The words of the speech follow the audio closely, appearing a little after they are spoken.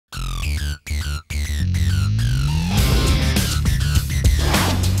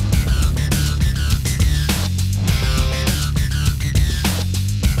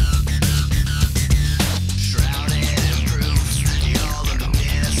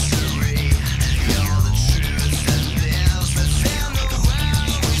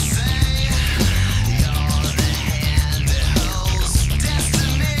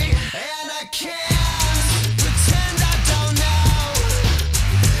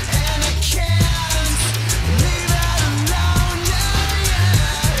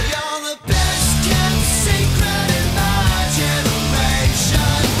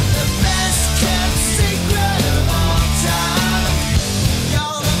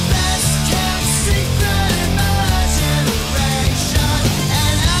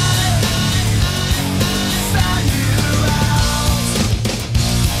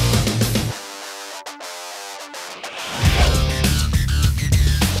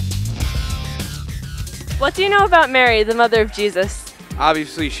What do you know about Mary, the mother of Jesus?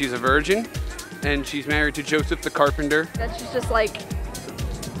 Obviously, she's a virgin, and she's married to Joseph the carpenter. That she's just like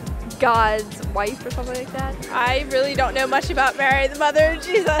God's wife or something like that? I really don't know much about Mary, the mother of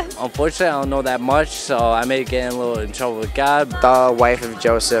Jesus. Unfortunately, I don't know that much, so I may get in a little in trouble with God. The wife of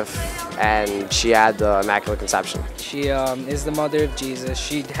Joseph, and she had the Immaculate Conception. She is the mother of Jesus.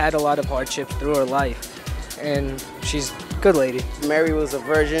 She had a lot of hardships through her life, and she's a good lady. Mary was a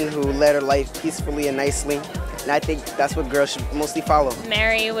virgin who led her life peacefully and nicely, and I think that's what girls should mostly follow.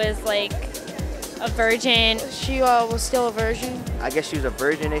 Mary was like a virgin. She was still a virgin. I guess she was a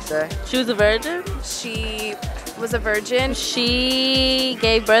virgin, they say. She was a virgin? She was a virgin. She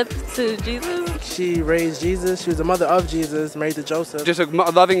gave birth to Jesus? She raised Jesus. She was the mother of Jesus, married to Joseph. Just a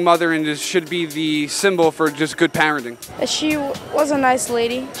loving mother, and just should be the symbol for just good parenting. She was a nice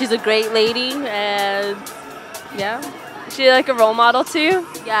lady. She's a great lady, and yeah. Is she like a role model too?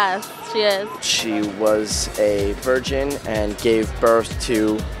 Yes, she is. She was a virgin and gave birth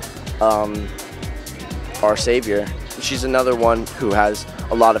to our Savior. She's another one who has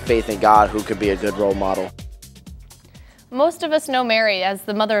a lot of faith in God, who could be a good role model. Most of us know Mary as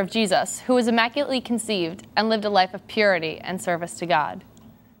the mother of Jesus, who was immaculately conceived and lived a life of purity and service to God.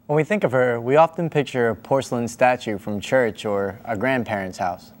 When we think of her, we often picture a porcelain statue from church or a grandparent's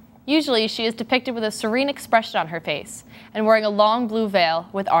house. Usually, she is depicted with a serene expression on her face and wearing a long blue veil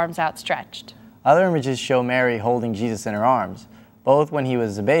with arms outstretched. Other images show Mary holding Jesus in her arms, both when he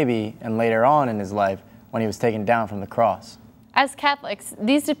was a baby and later on in his life when he was taken down from the cross. As Catholics,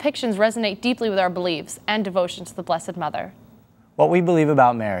 these depictions resonate deeply with our beliefs and devotion to the Blessed Mother. What we believe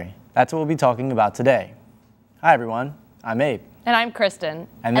about Mary, that's what we'll be talking about today. Hi everyone, I'm Abe. And I'm Kristen.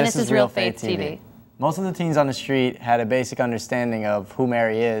 And this is Real Faith TV. Most of the teens on the street had a basic understanding of who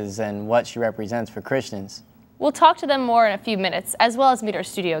Mary is and what she represents for Christians. We'll talk to them more in a few minutes, as well as meet our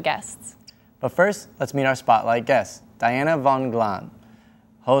studio guests. But first, let's meet our spotlight guest, Diana von Glahn,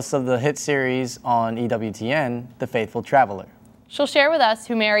 host of the hit series on EWTN, The Faithful Traveler. She'll share with us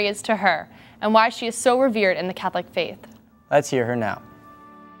who Mary is to her and why she is so revered in the Catholic faith. Let's hear her now.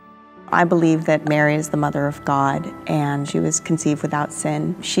 I believe that Mary is the mother of God, and she was conceived without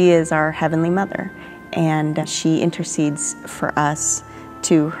sin. She is our heavenly mother, and she intercedes for us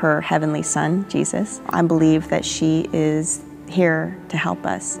to her heavenly son, Jesus. I believe that she is here to help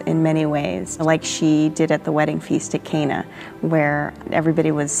us in many ways, like she did at the wedding feast at Cana, where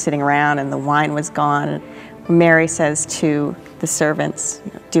everybody was sitting around and the wine was gone. Mary says to the servants,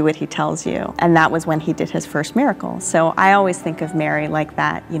 do what he tells you. And that was when he did his first miracle. So I always think of Mary like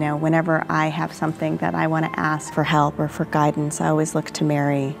that. You know, whenever I have something that I want to ask for help or for guidance, I always look to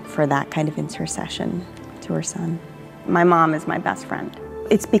Mary for that kind of intercession to her son. My mom is my best friend.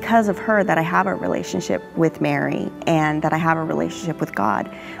 It's because of her that I have a relationship with Mary and that I have a relationship with God.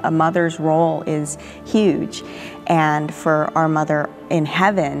 A mother's role is huge, and for our mother in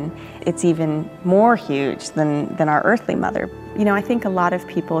heaven, it's even more huge than our earthly mother. You know, I think a lot of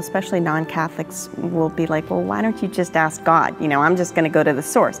people, especially non-Catholics, will be like, well, why don't you just ask God? You know, I'm just going to go to the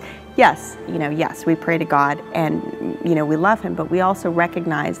source. Yes, you know, yes, we pray to God and, you know, we love him, but we also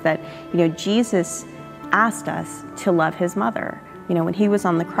recognize that, you know, Jesus asked us to love his mother. You know, when he was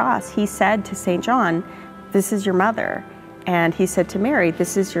on the cross, he said to St. John, this is your mother. And he said to Mary,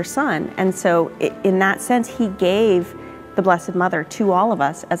 this is your son. And so in that sense, he gave the Blessed Mother to all of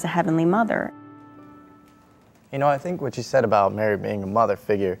us as a heavenly mother. You know, I think what you said about Mary being a mother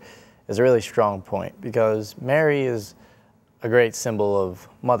figure is a really strong point, because Mary is a great symbol of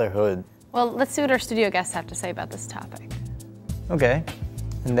motherhood. Well, let's see what our studio guests have to say about this topic. Okay,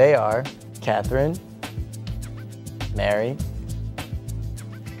 and they are Catherine, Mary,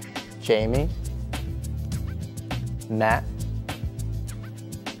 Jamie, Matt,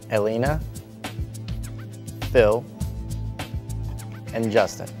 Elena, Phil, and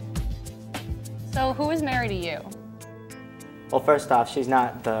Justin. So who is Mary to you? Well, first off, she's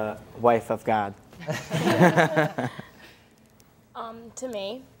not the wife of God. To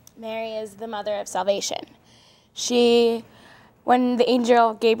me, Mary is the mother of salvation. When the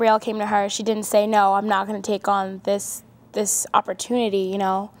angel Gabriel came to her, she didn't say, no, I'm not going to take on this opportunity, you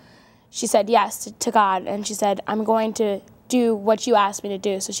know. She said yes to God, and she said, I'm going to do what you asked me to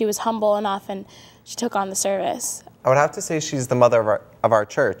do. So she was humble enough, and she took on the service. I would have to say she's the mother of our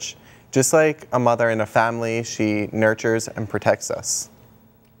church. Just like a mother in a family, she nurtures and protects us.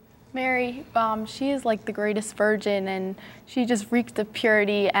 Mary, she is like the greatest virgin, and she just reeked of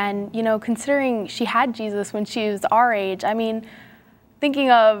purity. And, you know, considering she had Jesus when she was our age, I mean, thinking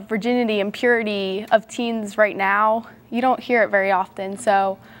of virginity and purity of teens right now, you don't hear it very often.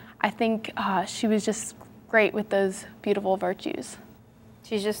 So I think she was just great with those beautiful virtues.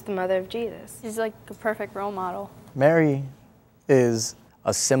 She's just the mother of Jesus. She's like a perfect role model. Mary is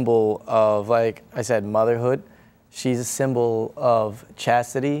a symbol of, like I said, motherhood. She's a symbol of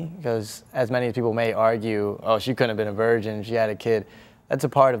chastity, because as many people may argue, oh, she couldn't have been a virgin, she had a kid. That's a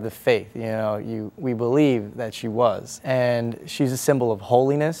part of the faith, you know, we believe that she was. And she's a symbol of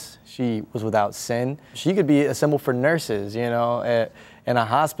holiness. She was without sin. She could be a symbol for nurses, you know, in a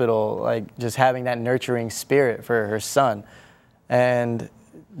hospital, like just having that nurturing spirit for her son. And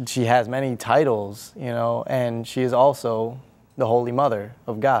she has many titles, you know, and she is also the Holy Mother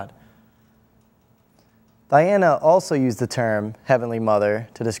of God. Diana also used the term Heavenly Mother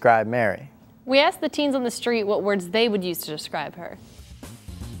to describe Mary. We asked the teens on the street what words they would use to describe her.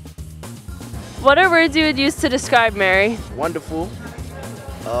 What are words you would use to describe Mary? Wonderful,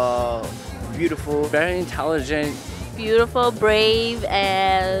 beautiful, Very intelligent. Beautiful, brave,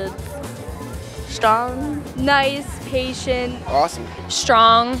 and strong. Nice, patient, awesome.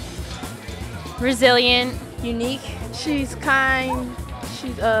 Strong, resilient, unique. She's kind.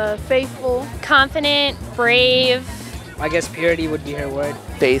 She's faithful. confident, brave. I guess purity would be her word.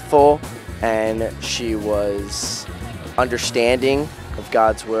 Faithful, and she was understanding of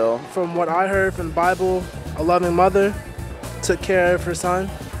God's will. From what I heard from the Bible, a loving mother took care of her son.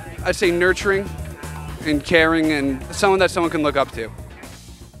 I'd say nurturing and caring and someone that someone can look up to.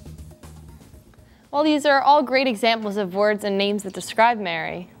 Well, these are all great examples of words and names that describe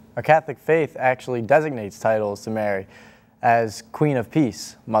Mary. Our Catholic faith actually designates titles to Mary as Queen of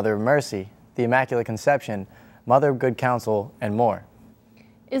Peace, Mother of Mercy, the Immaculate Conception, Mother of Good Counsel, and more.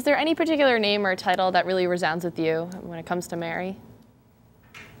 Is there any particular name or title that really resounds with you when it comes to Mary?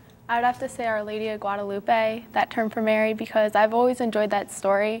 I would have to say Our Lady of Guadalupe, that term for Mary, because I've always enjoyed that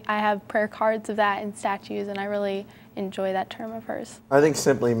story. I have prayer cards of that and statues, and I really enjoy that term of hers. I think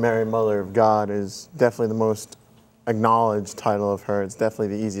simply Mary, Mother of God, is definitely the most acknowledged title of her. It's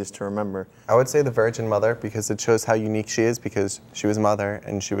definitely the easiest to remember. I would say the Virgin Mother, because it shows how unique she is, because she was mother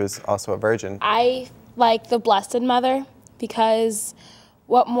and she was also a virgin. I like the Blessed Mother, because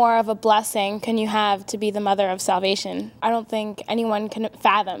what more of a blessing can you have to be the mother of salvation? I don't think anyone can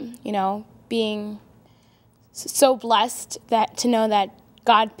fathom, you know, being so blessed that to know that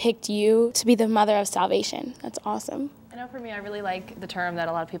God picked you to be the mother of salvation. That's awesome. I know for me, I really like the term that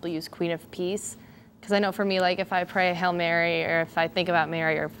a lot of people use, Queen of Peace, because I know for me, like if I pray Hail Mary, or if I think about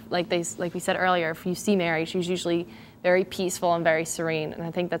Mary, or like we said earlier, if you see Mary, she's usually very peaceful and very serene, and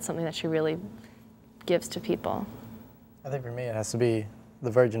I think that's something that she really gives to people. I think for me it has to be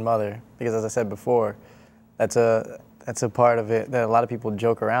the Virgin Mother, because as I said before, that's a part of it that a lot of people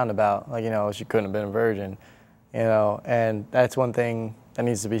joke around about, like, you know, she couldn't have been a virgin, you know, and that's one thing that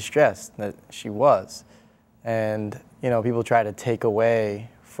needs to be stressed, that she was. And, you know, people try to take away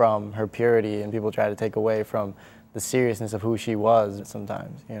from her purity, and people try to take away from the seriousness of who she was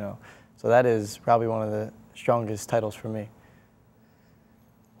sometimes, you know. So that is probably one of the strongest titles for me.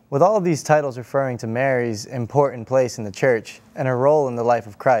 With all of these titles referring to Mary's important place in the church and her role in the life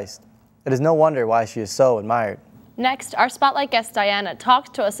of Christ, it is no wonder why she is so admired. Next, our Spotlight guest Diana talks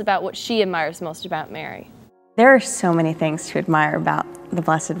to us about what she admires most about Mary. There are so many things to admire about the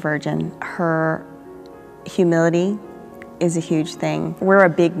Blessed Virgin. Her humility is a huge thing. We're a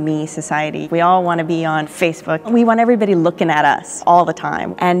big me society. We all want to be on Facebook. We want everybody looking at us all the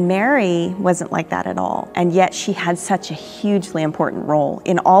time. And Mary wasn't like that at all. And yet she had such a hugely important role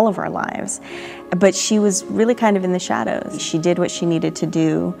in all of our lives. But she was really kind of in the shadows. She did what she needed to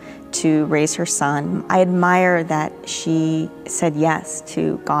do to raise her son. I admire that she said yes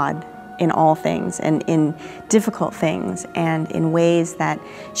to God in all things, and in difficult things, and in ways that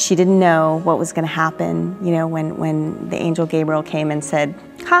she didn't know what was going to happen. You know, when the angel Gabriel came and said,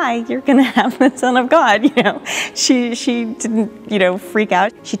 "Hi, you're going to have the Son of God," you know, she didn't, you know, freak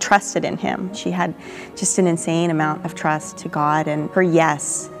out. She trusted in him. She had just an insane amount of trust to God, and her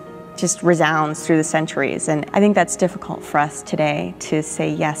yes just resounds through the centuries. And I think that's difficult for us today, to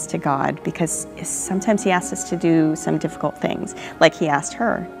say yes to God, because sometimes he asks us to do some difficult things, like he asked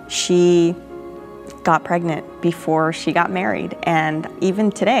her. She got pregnant before she got married, and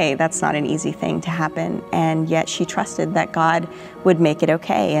even today that's not an easy thing to happen, and yet she trusted that God would make it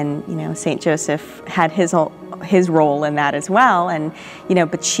okay. And you know, Saint Joseph had his role in that as well, and you know,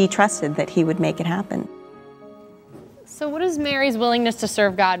 but she trusted that he would make it happen. So what does Mary's willingness to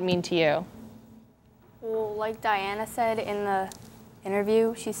serve God mean to you? Well, like Diana said in the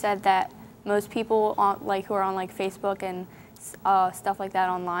interview, she said that most people who are on like Facebook and stuff like that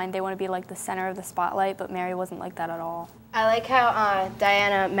online, they want to be like the center of the spotlight, but Mary wasn't like that at all. I like how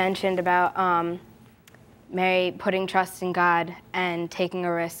Diana mentioned about Mary putting trust in God and taking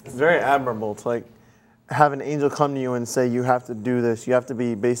a risk. It's very admirable to like have an angel come to you and say, you have to do this, you have to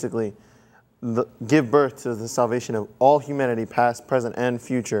be basically, give birth to the salvation of all humanity, past, present, and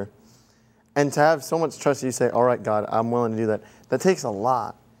future. And to have so much trust, you say, all right, God, I'm willing to do that. That takes a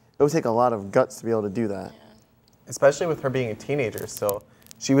lot. It would take a lot of guts to be able to do that. Especially with her being a teenager still.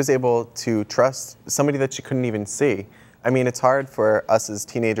 She was able to trust somebody that she couldn't even see. I mean, it's hard for us as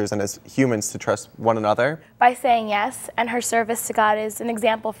teenagers and as humans to trust one another. By saying yes, and her service to God is an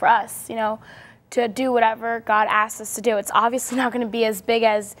example for us, you know, to do whatever God asks us to do. It's obviously not going to be as big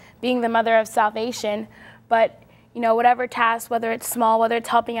as being the mother of salvation, but, you know, whatever task, whether it's small, whether it's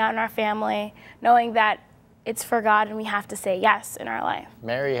helping out in our family, knowing that it's for God and we have to say yes in our life.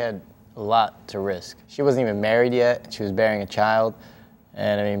 Mary had a lot to risk. She wasn't even married yet. She was bearing a child.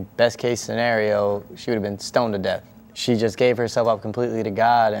 And I mean, best case scenario, she would have been stoned to death. She just gave herself up completely to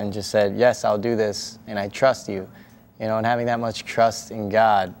God and just said, yes, I'll do this, and I trust you. You know, and having that much trust in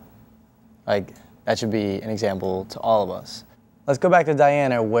God, like, that should be an example to all of us. Let's go back to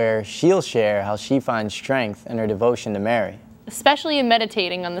Diana, where she'll share how she finds strength in her devotion to Mary. Especially in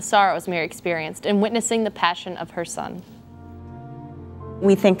meditating on the sorrows Mary experienced and witnessing the passion of her son.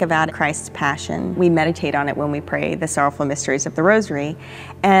 We think about Christ's passion. We meditate on it when we pray the sorrowful mysteries of the Rosary,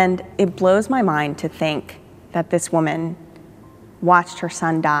 and it blows my mind to think that this woman watched her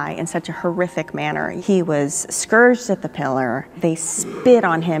son die in such a horrific manner. He was scourged at the pillar. They spit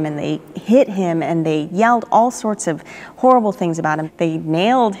on him and they hit him and they yelled all sorts of horrible things about him. They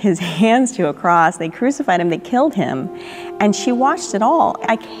nailed his hands to a cross. They crucified him. They killed him. And she watched it all.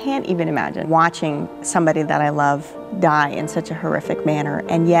 I can't even imagine watching somebody that I love die in such a horrific manner.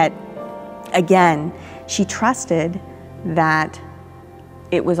 And yet, again, she trusted that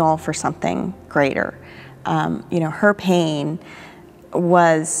it was all for something greater. You know, her pain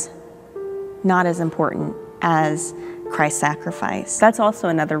was not as important as Christ's sacrifice. That's also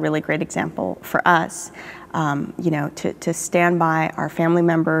another really great example for us, you know, to stand by our family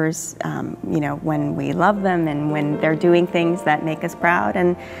members, you know, when we love them and when they're doing things that make us proud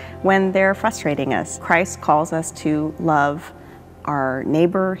and when they're frustrating us. Christ calls us to love our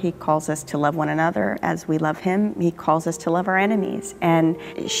neighbor. He calls us to love one another as we love him. He calls us to love our enemies. And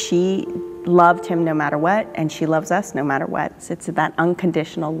she loved him no matter what, and she loves us no matter what. It's that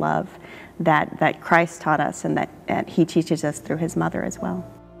unconditional love that Christ taught us and that he teaches us through his mother as well.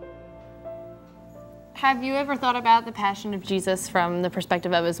 Have you ever thought about the Passion of Jesus from the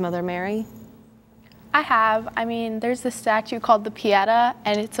perspective of his mother, Mary? I have. I mean, there's this statue called the Pieta,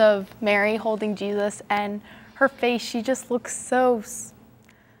 and it's of Mary holding Jesus, and her face, she just looks so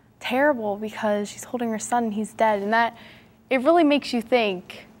terrible because she's holding her son and he's dead. And that, it really makes you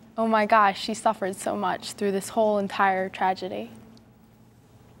think, oh my gosh, she suffered so much through this whole entire tragedy.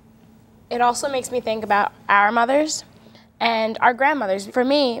 It also makes me think about our mothers and our grandmothers. For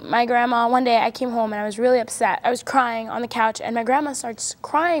me, my grandma, one day I came home and I was really upset. I was crying on the couch and my grandma starts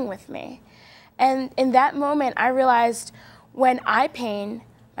crying with me. And in that moment, I realized when I pain,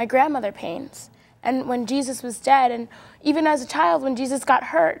 my grandmother pains. And when Jesus was dead, and even as a child, when Jesus got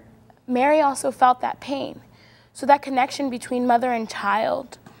hurt, Mary also felt that pain. So that connection between mother and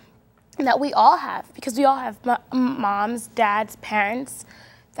child that we all have, because we all have moms, dads, parents,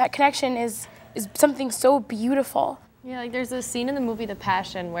 that connection is something so beautiful. Yeah, like there's this scene in the movie The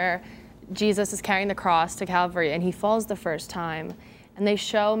Passion where Jesus is carrying the cross to Calvary and he falls the first time. And they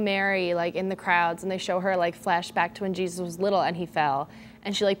show Mary like in the crowds and they show her like flashback to when Jesus was little and he fell.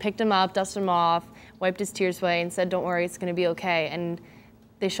 And she like picked him up, dusted him off, wiped his tears away and said, don't worry, it's gonna be okay. And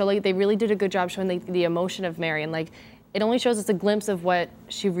they show like, they really did a good job showing the emotion of Mary, and like, it only shows us a glimpse of what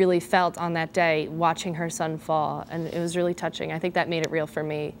she really felt on that day watching her son fall. And it was really touching. I think that made it real for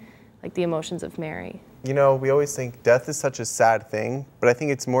me, like the emotions of Mary. You know, we always think death is such a sad thing, but I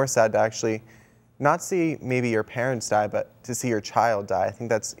think it's more sad to actually not see maybe your parents die, but to see your child die. I think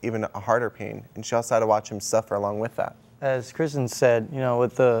that's even a harder pain. And she also had to watch him suffer along with that. As Kristen said, you know,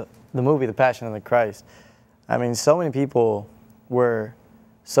 with the movie The Passion of the Christ, I mean, so many people were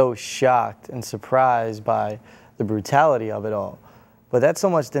so shocked and surprised by the brutality of it all. But that so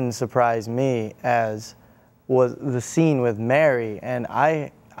much didn't surprise me as was the scene with Mary. And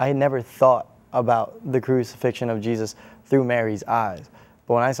I never thought about the crucifixion of Jesus through Mary's eyes.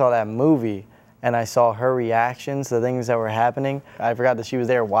 But when I saw that movie and I saw her reactions to the things that were happening, I forgot that she was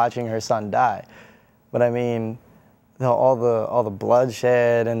there watching her son die. But I mean, all the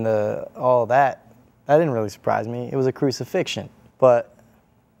bloodshed and all that didn't really surprise me. It was a crucifixion. But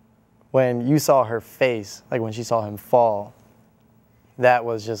when you saw her face, like when she saw him fall, that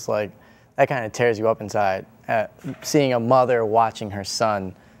was just like, that kind of tears you up inside, seeing a mother watching her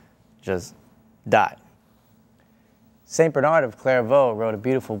son just die. St. Bernard of Clairvaux wrote a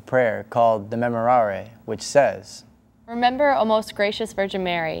beautiful prayer called the Memorare, which says, Remember, O most gracious Virgin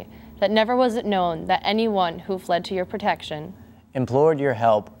Mary, that never was it known that anyone who fled to your protection, implored your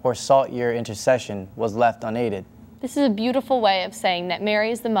help, or sought your intercession was left unaided. This is a beautiful way of saying that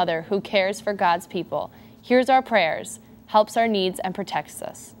Mary is the mother who cares for God's people, hears our prayers, helps our needs, and protects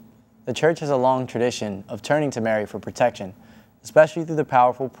us. The Church has a long tradition of turning to Mary for protection, especially through the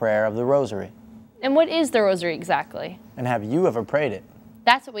powerful prayer of the Rosary. And what is the Rosary exactly? And have you ever prayed it?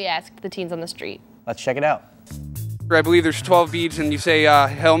 That's what we asked the teens on the street. Let's check it out. I believe there's 12 beads, and you say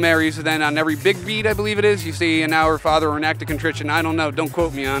Hail Marys, and then on every big bead, I believe it is, you say an Our Father or an act of contrition. I don't know. Don't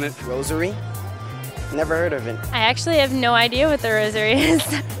quote me on it. Rosary? Never heard of it. I actually have no idea what the rosary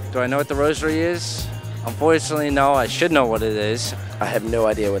is. Do I know what the Rosary is? Unfortunately, no. I should know what it is. I have no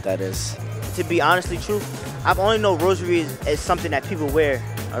idea what that is. To be honestly true, I've only known rosary is something that people wear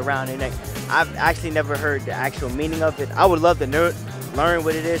around their neck. I've actually never heard the actual meaning of it. I would love to learn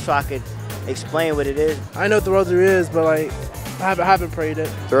what it is so I could explain what it is. I know what the rosary is, but like I haven't prayed it.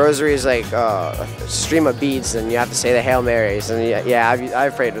 The Rosary is like a stream of beads, and you have to say the Hail Marys. And yeah,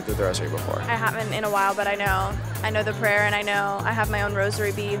 I've prayed with the Rosary before. I haven't in a while, but I know the prayer, and I have my own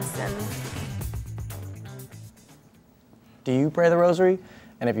rosary beads. And Do you pray the Rosary?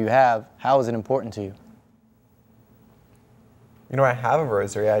 And if you have, how is it important to you? You know, I have a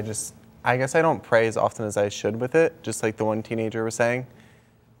rosary. I guess I don't pray as often as I should with it, just like the one teenager was saying.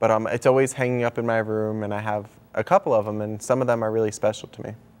 But it's always hanging up in my room, and I have a couple of them, and some of them are really special to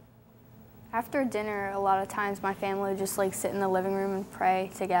me. After dinner, a lot of times my family would just like sit in the living room and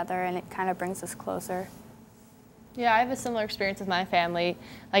pray together, and it kind of brings us closer. Yeah, I have a similar experience with my family.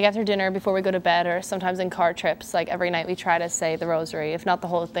 Like after dinner, before we go to bed, or sometimes in car trips, like every night we try to say the Rosary, if not the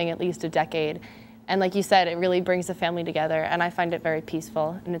whole thing, at least a decade. And like you said, it really brings the family together, and I find it very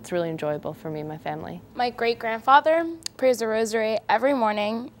peaceful, and it's really enjoyable for me and my family. My great-grandfather prays the Rosary every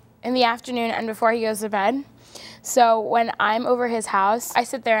morning, in the afternoon, and before he goes to bed. So when I'm over his house, I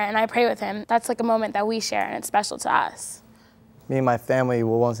sit there and I pray with him. That's like a moment that we share, and it's special to us. Me and my family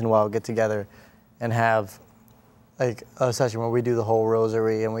will once in a while get together and have like a session where we do the whole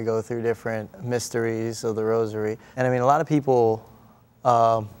Rosary, and we go through different mysteries of the Rosary. And I mean, a lot of people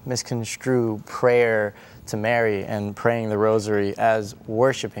misconstrue prayer to Mary and praying the Rosary as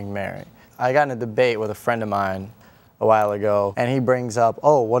worshiping Mary. I got in a debate with a friend of mine a while ago, and he brings up,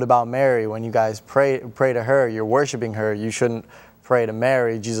 oh, what about Mary? When you guys pray to her, you're worshiping her. You shouldn't pray to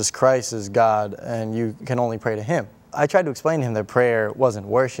Mary. Jesus Christ is God, and you can only pray to him. I tried to explain to him that prayer wasn't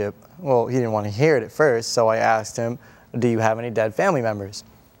worship. Well, he didn't want to hear it at first, so I asked him, do you have any dead family members?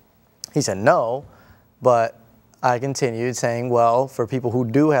 He said no, but I continued saying, well, for people who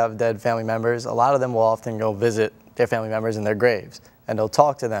do have dead family members, a lot of them will often go visit their family members in their graves, and they'll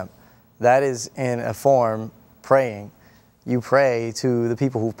talk to them. That is in a form praying. You pray to the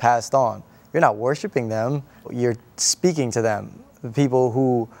people who've passed on. You're not worshiping them, you're speaking to them, the people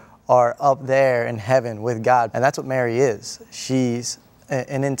who are up there in heaven with God. And that's what Mary is. She's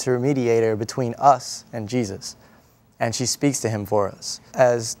an intermediator between us and Jesus, and she speaks to him for us.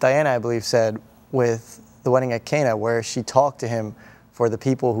 As Diana, I believe, said with the wedding at Cana, where she talked to him for the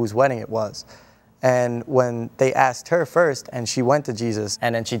people whose wedding it was. And when they asked her first, and she went to Jesus,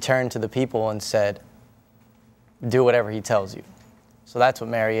 and then she turned to the people and said, do whatever he tells you. So that's what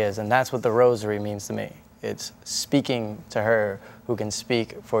Mary is, and that's what the Rosary means to me. It's speaking to her who can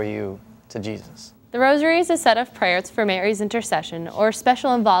speak for you to Jesus. The Rosary is a set of prayers for Mary's intercession or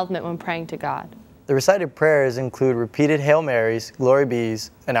special involvement when praying to God. The recited prayers include repeated Hail Marys, Glory Bees,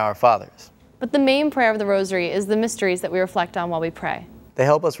 and Our Fathers. But the main prayer of the Rosary is the mysteries that we reflect on while we pray. They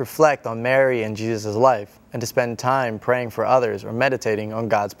help us reflect on Mary and Jesus' life, and to spend time praying for others or meditating on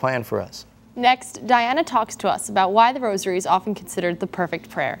God's plan for us. Next, Diana talks to us about why the Rosary is often considered the perfect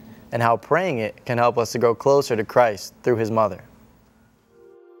prayer, and how praying it can help us to grow closer to Christ through his mother.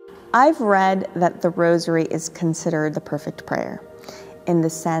 I've read that the Rosary is considered the perfect prayer in the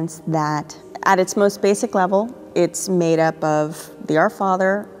sense that at its most basic level, it's made up of the Our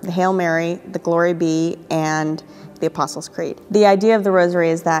Father, the Hail Mary, the Glory Be, and the Apostles' Creed. The idea of the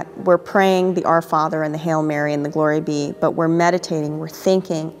Rosary is that we're praying the Our Father and the Hail Mary and the Glory Be, but we're meditating, we're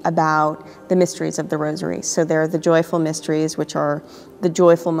thinking about the mysteries of the Rosary. So there are the joyful mysteries, which are the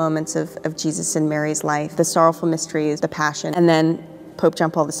joyful moments of Jesus and Mary's life, the sorrowful mysteries, the Passion, and then Pope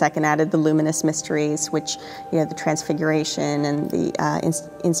John Paul II added the luminous mysteries, which, the Transfiguration and the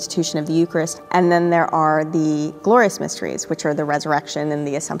institution of the Eucharist. And then there are the glorious mysteries, which are the resurrection and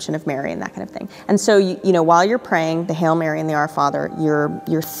the Assumption of Mary and that kind of thing. And so, while you're praying the Hail Mary and the Our Father,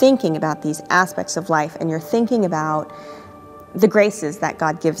 you're thinking about these aspects of life, and you're thinking about the graces that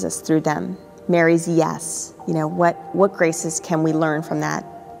God gives us through them. Mary's yes. You know, what graces can we learn from that?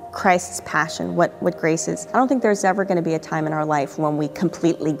 Christ's passion, what graces? I don't think there's ever going to be a time in our life when we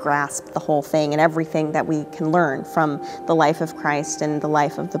completely grasp the whole thing and everything that we can learn from the life of Christ and the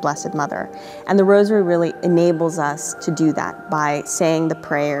life of the Blessed Mother. And the Rosary really enables us to do that by saying the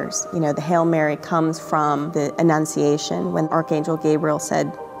prayers. You know, the Hail Mary comes from the Annunciation when Archangel Gabriel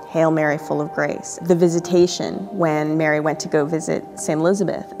said, Hail Mary, full of grace. The Visitation, when Mary went to go visit St.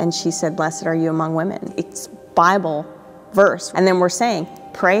 Elizabeth, and she said, blessed are you among women. It's Bible verse. And then we're saying,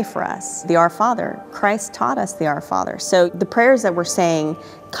 pray for us. The Our Father. Christ taught us the Our Father. So the prayers that we're saying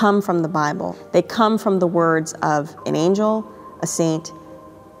come from the Bible. They come from the words of an angel, a saint,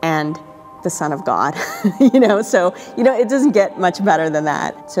 and the Son of God. You know, so, you know, it doesn't get much better than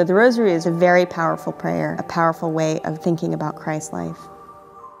that. So the Rosary is a very powerful prayer, a powerful way of thinking about Christ's life.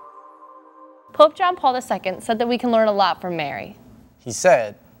 Pope John Paul II said that we can learn a lot from Mary. He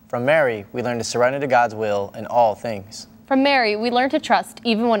said, from Mary, we learn to surrender to God's will in all things. From Mary, we learn to trust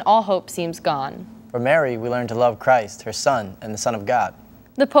even when all hope seems gone. From Mary, we learn to love Christ, her Son, and the Son of God.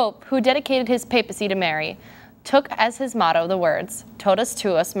 The Pope, who dedicated his papacy to Mary, took as his motto the words, Totus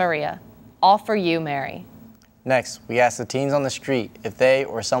tuus Maria, all for you, Mary. Next, we ask the teens on the street if they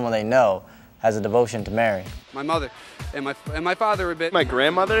or someone they know has a devotion to Mary. My mother and my father a bit. My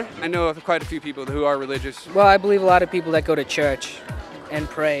grandmother? I know of quite a few people who are religious. Well, I believe a lot of people that go to church and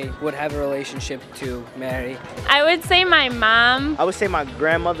pray would have a relationship to Mary. I would say my mom. I would say my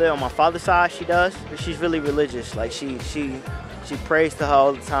grandmother on my father's side, she does. But she's really religious. Like she prays to her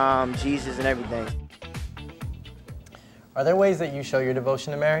all the time, Jesus and everything. Are there ways that you show your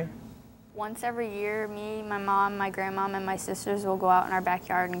devotion to Mary? Once every year, me, my mom, my grandmom, and my sisters will go out in our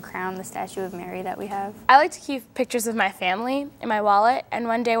backyard and crown the statue of Mary that we have. I like to keep pictures of my family in my wallet, and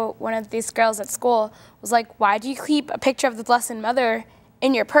one day one of these girls at school was like, why do you keep a picture of the Blessed Mother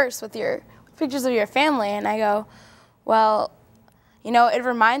in your purse with pictures of your family? And I go, well, you know, it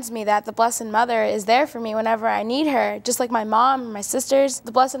reminds me that the Blessed Mother is there for me whenever I need her, just like my mom and my sisters.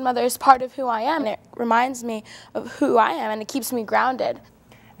 The Blessed Mother is part of who I am, and it reminds me of who I am, and it keeps me grounded.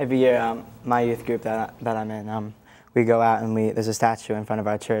 Every year, my youth group that I'm in, we go out and there's a statue in front of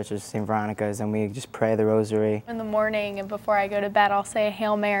our church, it's St. Veronica's, and we just pray the Rosary. In the morning and before I go to bed, I'll say a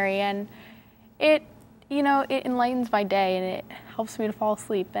Hail Mary, and it enlightens my day and it helps me to fall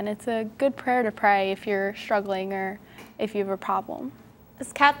asleep. And it's a good prayer to pray if you're struggling or if you have a problem.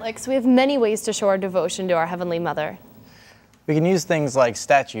 As Catholics, we have many ways to show our devotion to our Heavenly Mother. We can use things like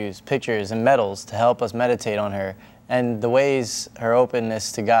statues, pictures, and medals to help us meditate on her and the ways her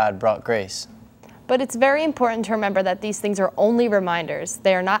openness to God brought grace. But it's very important to remember that these things are only reminders.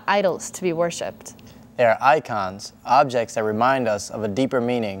 They are not idols to be worshipped. They are icons, objects that remind us of a deeper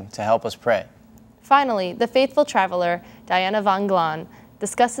meaning to help us pray. Finally, the faithful traveler, Diana von Glahn,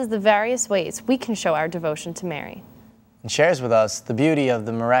 discusses the various ways we can show our devotion to Mary. And shares with us the beauty of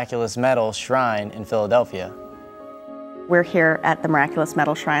the Miraculous Medal Shrine in Philadelphia. We're here at the Miraculous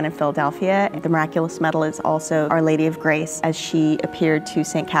Medal Shrine in Philadelphia. The Miraculous Medal is also Our Lady of Grace, as she appeared to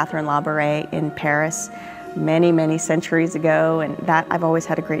St. Catherine Labouré in Paris many, many centuries ago, and that I've always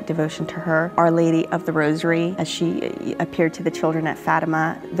had a great devotion to her. Our Lady of the Rosary, as she appeared to the children at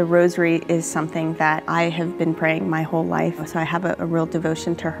Fatima. The Rosary is something that I have been praying my whole life, so I have a real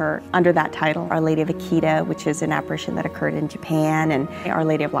devotion to her under that title. Our Lady of Akita, which is an apparition that occurred in Japan, and Our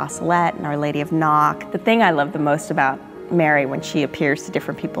Lady of La Salette, and Our Lady of Knock. The thing I love the most about Mary, when she appears to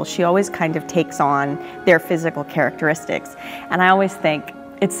different people, she always kind of takes on their physical characteristics. And I always think,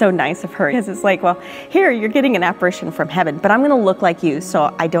 it's so nice of her, because it's like, well, here, you're getting an apparition from heaven, but I'm going to look like you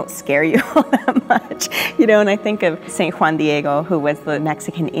so I don't scare you all that much. You know, and I think of St. Juan Diego, who was the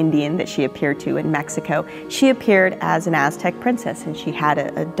Mexican Indian that she appeared to in Mexico. She appeared as an Aztec princess, and she had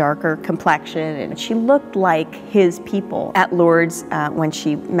a darker complexion, and she looked like his people. At Lourdes, when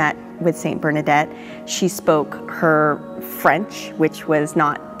she met with St. Bernadette, she spoke her French, which was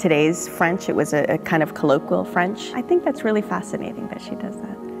not today's French. It was a kind of colloquial French. I think that's really fascinating that she does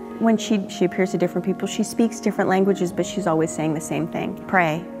that. When she appears to different people, she speaks different languages, but she's always saying the same thing.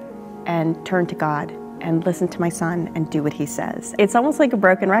 Pray and turn to God and listen to my son and do what he says. It's almost like a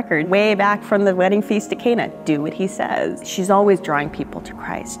broken record. Way back from the wedding feast at Cana, do what he says. She's always drawing people to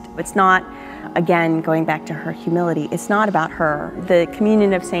Christ. It's not, again, going back to her humility, it's not about her. The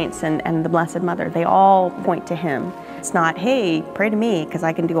communion of saints and the Blessed Mother, they all point to him. It's not, hey, pray to me because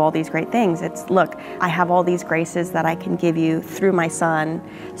I can do all these great things. It's, look, I have all these graces that I can give you through my son,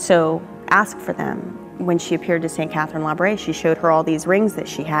 so ask for them. When she appeared to St. Catherine Labouré, she showed her all these rings that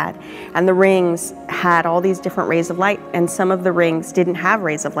she had. And the rings had all these different rays of light, and some of the rings didn't have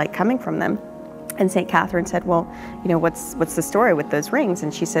rays of light coming from them. And St. Catherine said, well, you know, what's the story with those rings?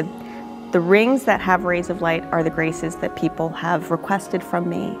 And she said, The rings that have rays of light are the graces that people have requested from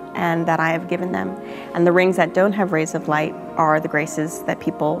me and that I have given them. And the rings that don't have rays of light are the graces that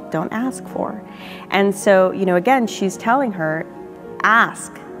people don't ask for. And so, again, she's telling her,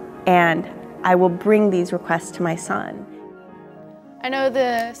 ask, and I will bring these requests to my son. I know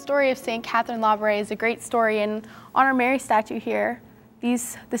the story of St. Catherine Labouré is a great story, and on our Mary statue here,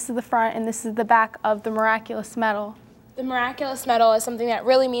 this is the front and this is the back of the miraculous medal. The miraculous medal is something that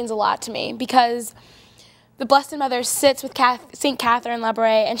really means a lot to me because the Blessed Mother sits with St. Catherine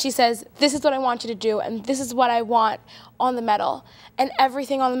Labouré and she says, this is what I want you to do and this is what I want on the medal. And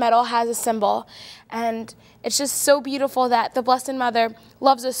everything on the medal has a symbol. And it's just so beautiful that the Blessed Mother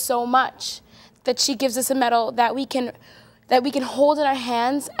loves us so much that she gives us a medal that we can hold in our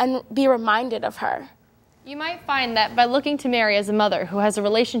hands and be reminded of her. You might find that by looking to Mary as a mother who has a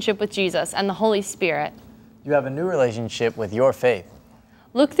relationship with Jesus and the Holy Spirit, you have a new relationship with your faith.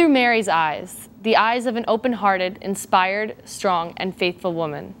 Look through Mary's eyes, the eyes of an open-hearted, inspired, strong, and faithful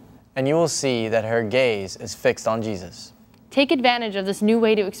woman. And you will see that her gaze is fixed on Jesus. Take advantage of this new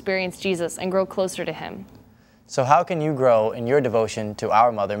way to experience Jesus and grow closer to him. So how can you grow in your devotion to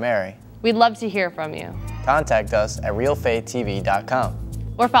our Mother Mary? We'd love to hear from you. Contact us at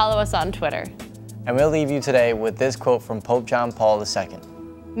realfaithtv.com. Or follow us on Twitter. And we'll leave you today with this quote from Pope John Paul II.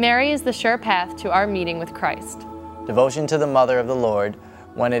 Mary is the sure path to our meeting with Christ. Devotion to the Mother of the Lord,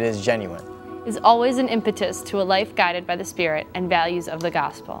 when it is genuine, is always an impetus to a life guided by the Spirit and values of the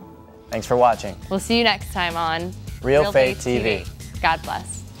gospel. Thanks for watching. We'll see you next time on Real Faith TV. God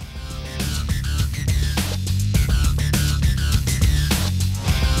bless.